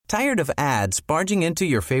Tired of ads barging into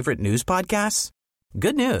your favorite news podcasts?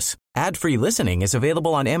 Good news. Ad-free listening is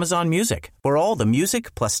available on Amazon Music for all the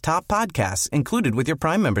music plus top podcasts included with your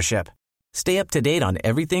Prime membership. Stay up to date on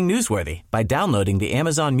everything newsworthy by downloading the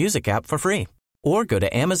Amazon Music app for free or go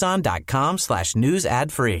to amazon.com/news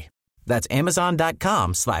ad free. That's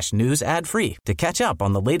amazon.com/news ad free to catch up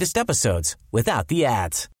on the latest episodes without the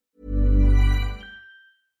ads.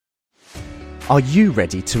 Are you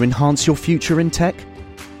ready to enhance your future in tech?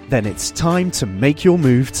 Then it's time to make your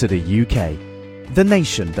move to the UK, the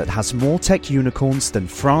nation that has more tech unicorns than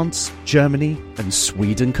France, Germany, and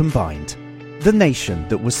Sweden combined. The nation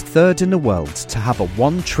that was third in the world to have a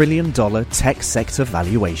 $1 trillion tech sector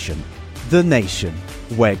valuation. The nation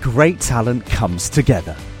where great talent comes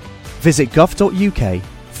together. Visit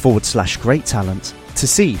gov.uk/great talent to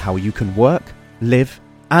see how you can work, live,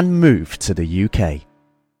 and move to the UK.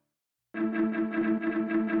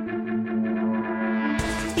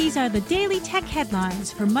 These are the daily tech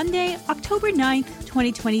headlines for Monday, October 9th,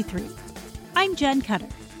 2023. I'm Jen Cutter.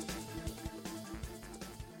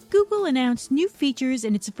 Google announced new features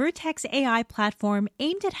in its Vertex AI platform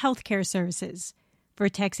aimed at healthcare services.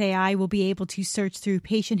 Vertex AI will be able to search through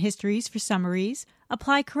patient histories for summaries,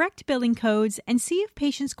 apply correct billing codes, and see if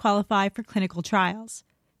patients qualify for clinical trials.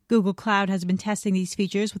 Google Cloud has been testing these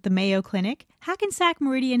features with the Mayo Clinic, Hackensack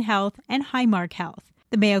Meridian Health, and Highmark Health.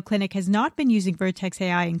 The Mayo Clinic has not been using Vertex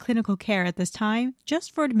AI in clinical care at this time,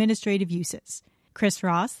 just for administrative uses. Chris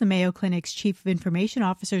Ross, the Mayo Clinic's Chief of Information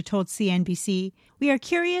Officer, told CNBC, "We are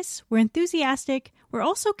curious, we're enthusiastic, we're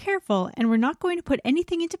also careful, and we're not going to put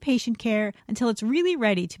anything into patient care until it's really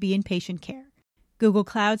ready to be in patient care." Google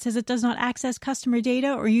Cloud says it does not access customer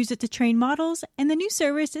data or use it to train models, and the new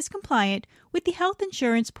service is compliant with the Health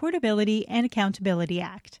Insurance Portability and Accountability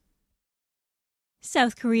Act.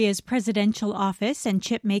 South Korea's presidential office and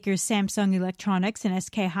chip makers Samsung Electronics and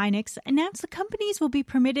SK Hynix announced the companies will be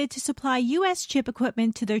permitted to supply U.S. chip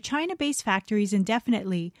equipment to their China-based factories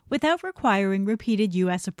indefinitely without requiring repeated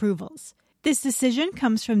U.S. approvals. This decision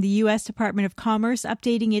comes from the U.S. Department of Commerce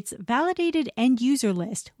updating its validated end-user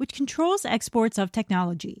list, which controls exports of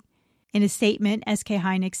technology. In a statement, SK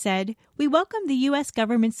Hynix said, "We welcome the U.S.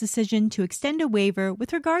 government's decision to extend a waiver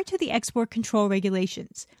with regard to the export control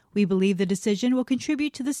regulations. We believe the decision will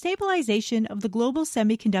contribute to the stabilization of the global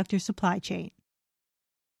semiconductor supply chain."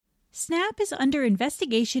 Snap is under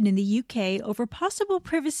investigation in the UK over possible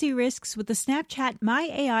privacy risks with the Snapchat My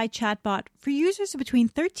AI chatbot for users between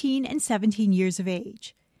 13 and 17 years of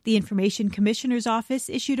age. The Information Commissioner's Office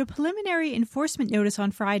issued a preliminary enforcement notice on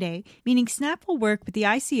Friday, meaning Snap will work with the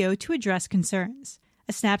ICO to address concerns.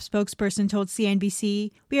 A Snap spokesperson told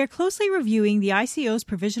CNBC, "We are closely reviewing the ICO's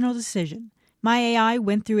provisional decision. My AI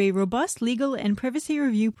went through a robust legal and privacy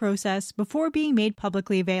review process before being made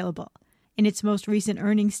publicly available." In its most recent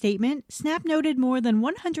earnings statement, Snap noted more than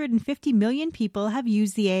 150 million people have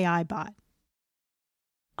used the AI bot.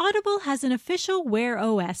 Audible has an official Wear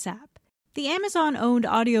OS app. The Amazon-owned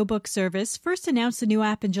audiobook service first announced the new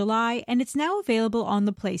app in July, and it's now available on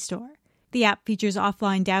the Play Store. The app features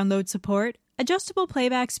offline download support, adjustable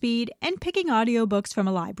playback speed, and picking audiobooks from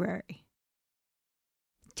a library.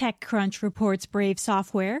 TechCrunch reports Brave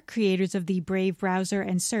Software, creators of the Brave browser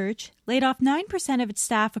and search, laid off 9% of its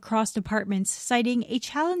staff across departments, citing a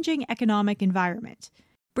challenging economic environment.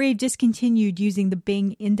 Brave discontinued using the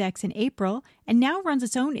Bing index in April and now runs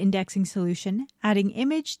its own indexing solution, adding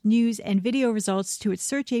image, news, and video results to its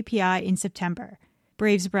search API in September.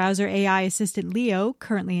 Brave's browser AI assistant Leo,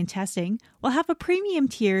 currently in testing, will have a premium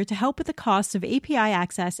tier to help with the costs of API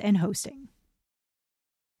access and hosting.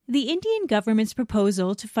 The Indian government's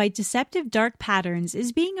proposal to fight deceptive dark patterns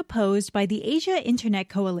is being opposed by the Asia Internet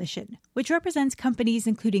Coalition, which represents companies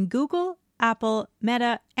including Google, Apple,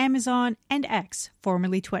 Meta, Amazon, and X,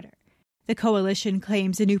 formerly Twitter. The coalition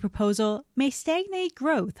claims the new proposal may stagnate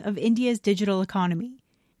growth of India's digital economy.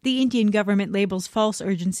 The Indian government labels false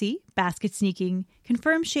urgency, basket sneaking,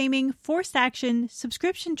 confirmed shaming, forced action,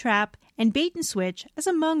 subscription trap, and bait and switch as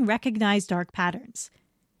among recognized dark patterns.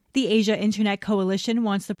 The Asia Internet Coalition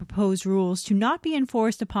wants the proposed rules to not be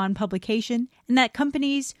enforced upon publication and that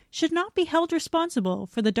companies should not be held responsible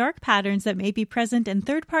for the dark patterns that may be present in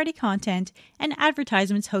third-party content and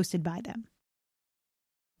advertisements hosted by them.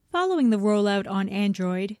 Following the rollout on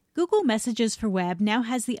Android, Google Messages for Web now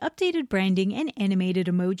has the updated branding and animated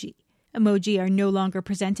emoji. Emoji are no longer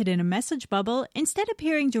presented in a message bubble, instead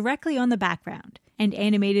appearing directly on the background, and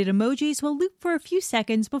animated emojis will loop for a few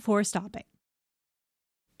seconds before stopping.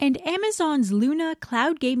 And Amazon's Luna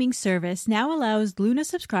cloud gaming service now allows Luna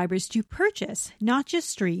subscribers to purchase, not just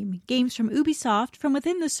stream, games from Ubisoft from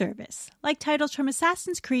within the service, like titles from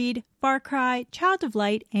Assassin's Creed, Far Cry, Child of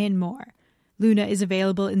Light, and more. Luna is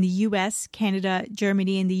available in the US, Canada,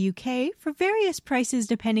 Germany, and the UK for various prices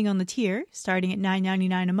depending on the tier, starting at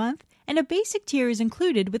 $9.99 a month, and a basic tier is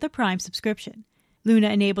included with a Prime subscription.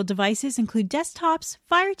 Luna-enabled devices include desktops,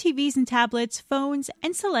 Fire TVs and tablets, phones,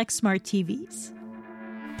 and select smart TVs.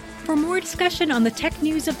 For more discussion on the tech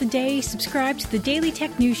news of the day, subscribe to the Daily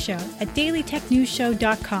Tech News Show at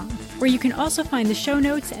dailytechnewsshow.com, where you can also find the show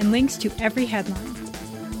notes and links to every headline.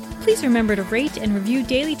 Please remember to rate and review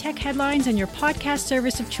Daily Tech Headlines on your podcast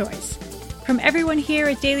service of choice. From everyone here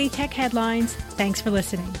at Daily Tech Headlines, thanks for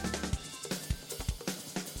listening.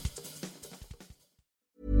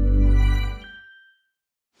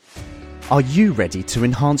 Are you ready to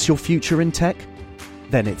enhance your future in tech?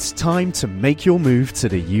 Then it's time to make your move to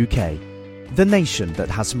the UK, the nation that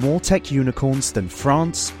has more tech unicorns than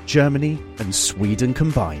France, Germany, and Sweden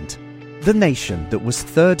combined. The nation that was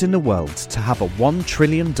third in the world to have a $1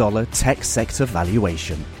 trillion tech sector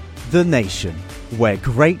valuation. The nation where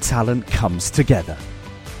great talent comes together.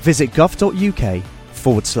 Visit gov.uk/great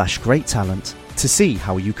talent to see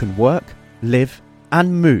how you can work, live,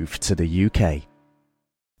 and move to the UK.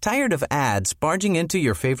 Tired of ads barging into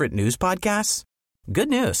your favorite news podcasts? Good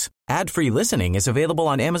news. Ad-free listening is available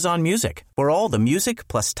on Amazon Music for all the music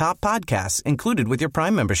plus top podcasts included with your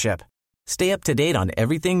Prime membership. Stay up to date on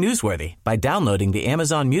everything newsworthy by downloading the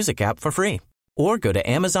Amazon Music app for free or go to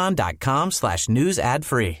amazon.com/news ad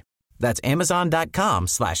free. That's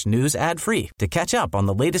amazon.com/news ad free to catch up on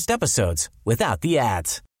the latest episodes without the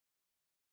ads.